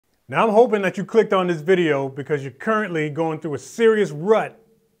Now I'm hoping that you clicked on this video because you're currently going through a serious rut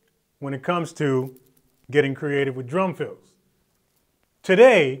when it comes to getting creative with drum fills.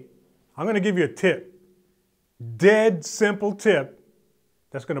 Today, I'm going to give you a tip, dead simple tip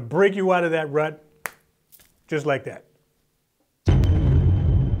that's going to break you out of that rut just like that.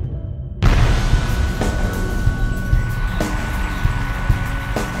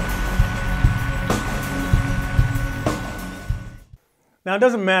 Now, it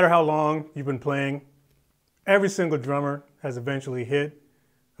doesn't matter how long you've been playing. Every single drummer has eventually hit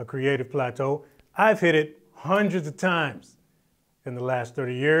a creative plateau. I've hit it hundreds of times in the last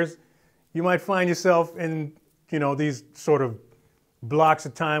 30 years. You might find yourself in, these sort of blocks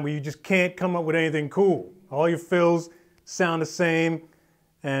of time where you just can't come up with anything cool. All your fills sound the same,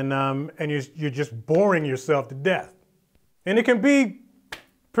 and you're just boring yourself to death. And it can be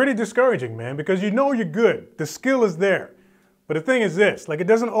pretty discouraging, man, because you're good. The skill is there. But the thing is this, it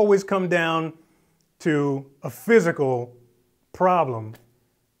doesn't always come down to a physical problem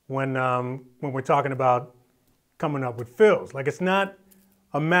when we're talking about coming up with fills. It's not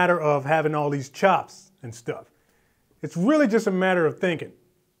a matter of having all these chops and stuff. It's really just a matter of thinking.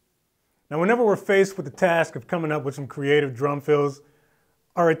 Now, whenever we're faced with the task of coming up with some creative drum fills,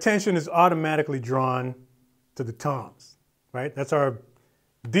 our attention is automatically drawn to the toms, right? That's our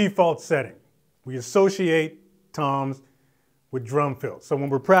default setting. We associate toms with drum fills. So when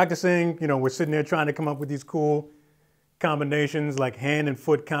we're practicing, we're sitting there trying to come up with these cool combinations like hand and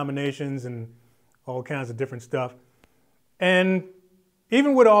foot combinations and all kinds of different stuff. And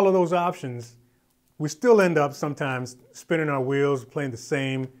even with all of those options, we still end up sometimes spinning our wheels, playing the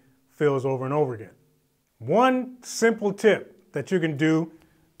same fills over and over again. One simple tip that you can do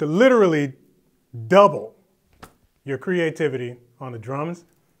to literally double your creativity on the drums,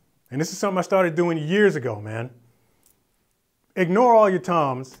 and this is something I started doing years ago, man. Ignore all your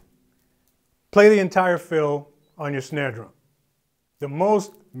toms, play the entire fill on your snare drum. The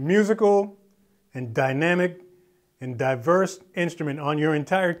most musical and dynamic and diverse instrument on your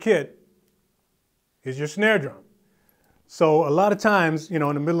entire kit is your snare drum. So a lot of times, in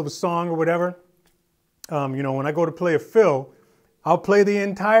the middle of a song or whatever, when I go to play a fill, I'll play the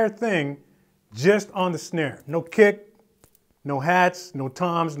entire thing just on the snare. No kick, no hats, no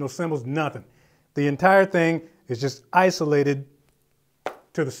toms, no cymbals, nothing. The entire thing is just isolated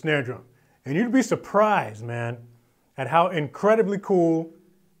to the snare drum. And you'd be surprised, man, at how incredibly cool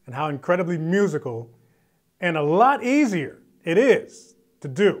and how incredibly musical and a lot easier it is to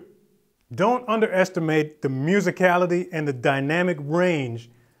do. Don't underestimate the musicality and the dynamic range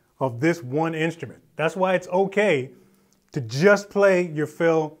of this one instrument. That's why it's okay to just play your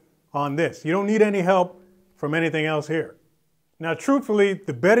fill on this. You don't need any help from anything else here. Now, truthfully,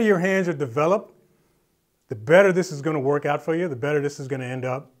 the better your hands are developed, the better this is going to work out for you, the better this is going to end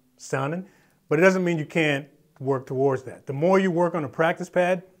up sounding. But it doesn't mean you can't work towards that. The more you work on a practice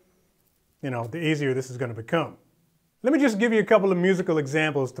pad, the easier this is going to become. Let me just give you a couple of musical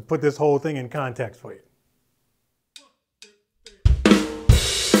examples to put this whole thing in context for you.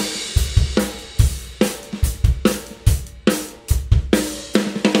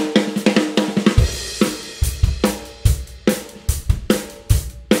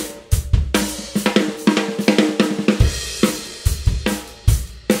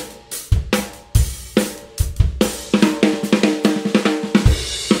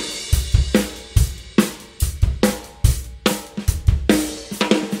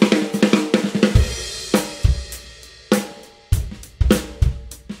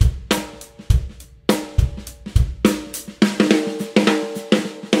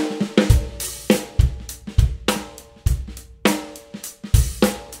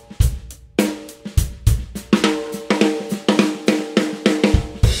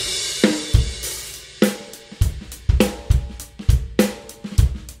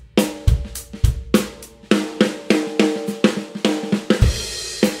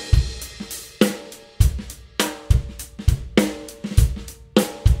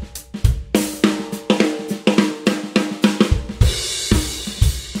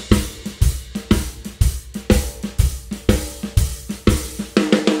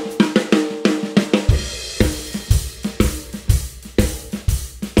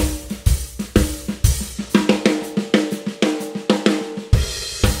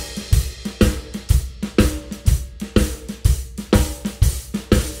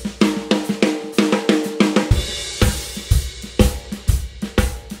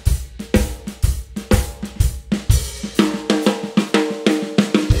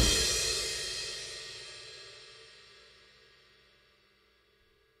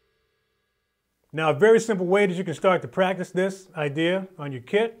 Now, a very simple way that you can start to practice this idea on your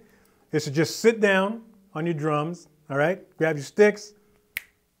kit is to just sit down on your drums, all right? Grab your sticks,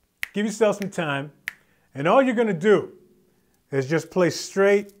 give yourself some time, and all you're gonna do is just play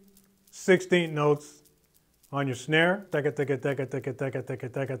straight 16th notes on your snare, that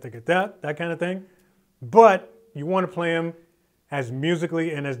kind of thing. But you want to play them as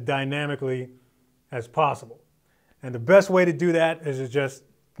musically and as dynamically as possible. And the best way to do that is to just,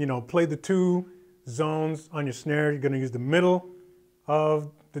 play the two zones on your snare. You're going to use the middle of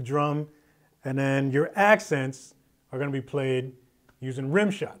the drum, and then your accents are going to be played using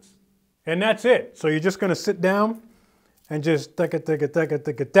rim shots. And that's it. So you're just going to sit down and just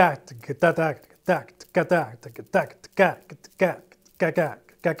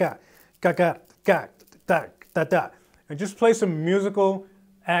and just play some musical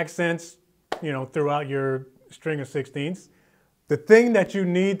accents, throughout your string of 16ths. The thing that you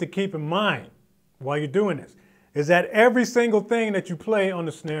need to keep in mind while you're doing this is that every single thing that you play on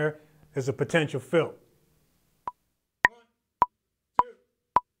the snare is a potential fill.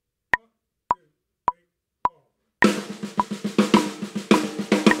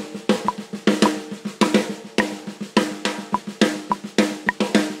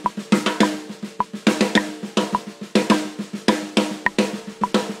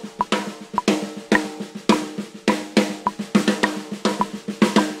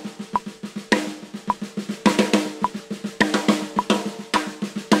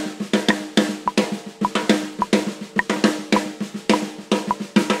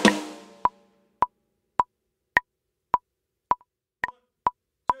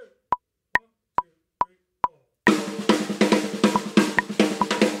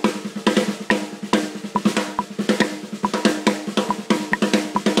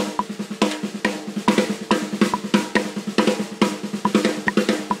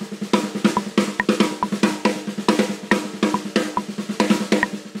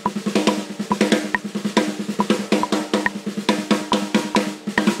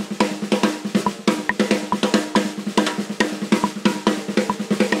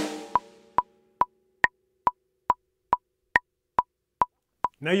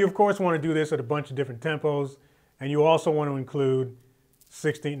 Now you of course want to do this at a bunch of different tempos, and you also want to include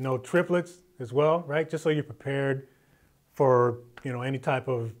 16th note triplets as well, right? Just so you're prepared for, any type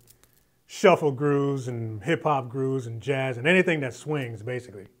of shuffle grooves and hip hop grooves and jazz and anything that swings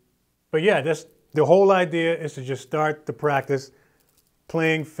basically. But yeah, the whole idea is to just start the practice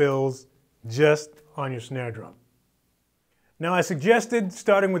playing fills just on your snare drum. Now I suggested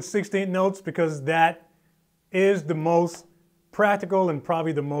starting with 16th notes because that is the most practical and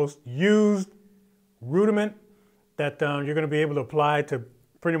probably the most used rudiment that you're going to be able to apply to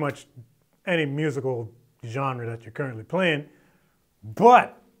pretty much any musical genre that you're currently playing.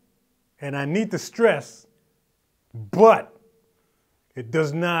 But, and I need to stress, but it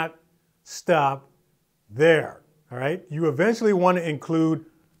does not stop there, all right? You eventually want to include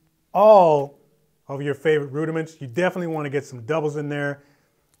all of your favorite rudiments. You definitely want to get some doubles in there.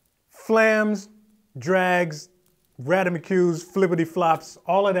 Flams, drags, radimicus, flippity flops,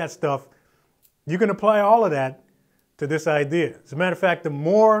 all of that stuff. You can apply all of that to this idea. As a matter of fact, the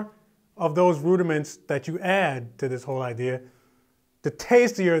more of those rudiments that you add to this whole idea, the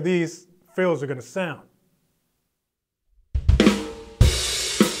tastier these fills are going to sound.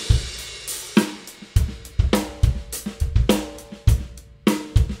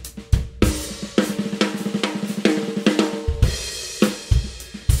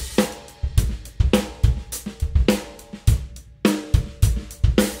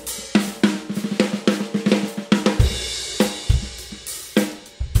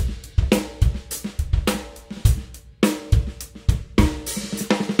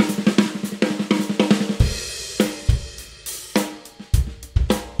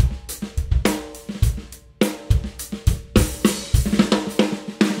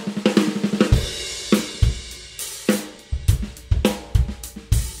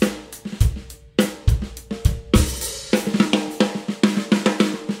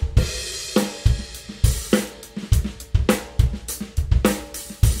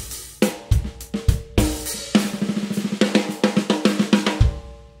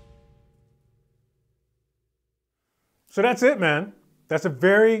 So that's it, man. That's a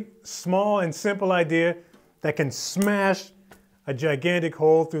very small and simple idea that can smash a gigantic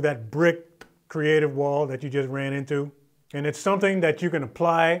hole through that brick creative wall that you just ran into. And it's something that you can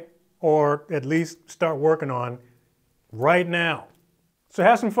apply or at least start working on right now. So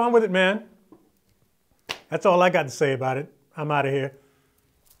have some fun with it, man. That's all I got to say about it. I'm out of here.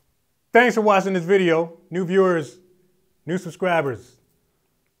 Thanks for watching this video. New viewers, new subscribers.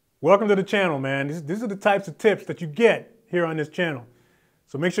 Welcome to the channel, man. These are the types of tips that you get here on this channel.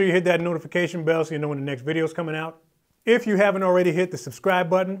 So make sure you hit that notification bell so you know when the next video is coming out. If you haven't already hit the subscribe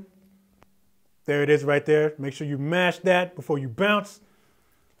button, there it is right there. Make sure you mash that before you bounce.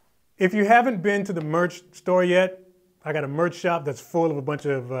 If you haven't been to the merch store yet, I got a merch shop that's full of a bunch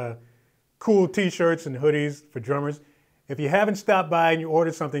of cool t-shirts and hoodies for drummers. If you haven't stopped by and you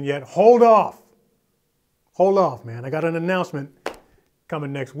ordered something yet, hold off. Hold off, man. I got an announcement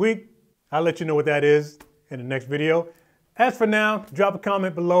coming next week. I'll let you know what that is in the next video. As for now, drop a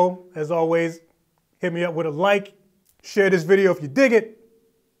comment below. As always, hit me up with a like. Share this video if you dig it.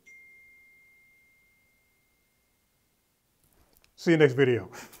 See you next video.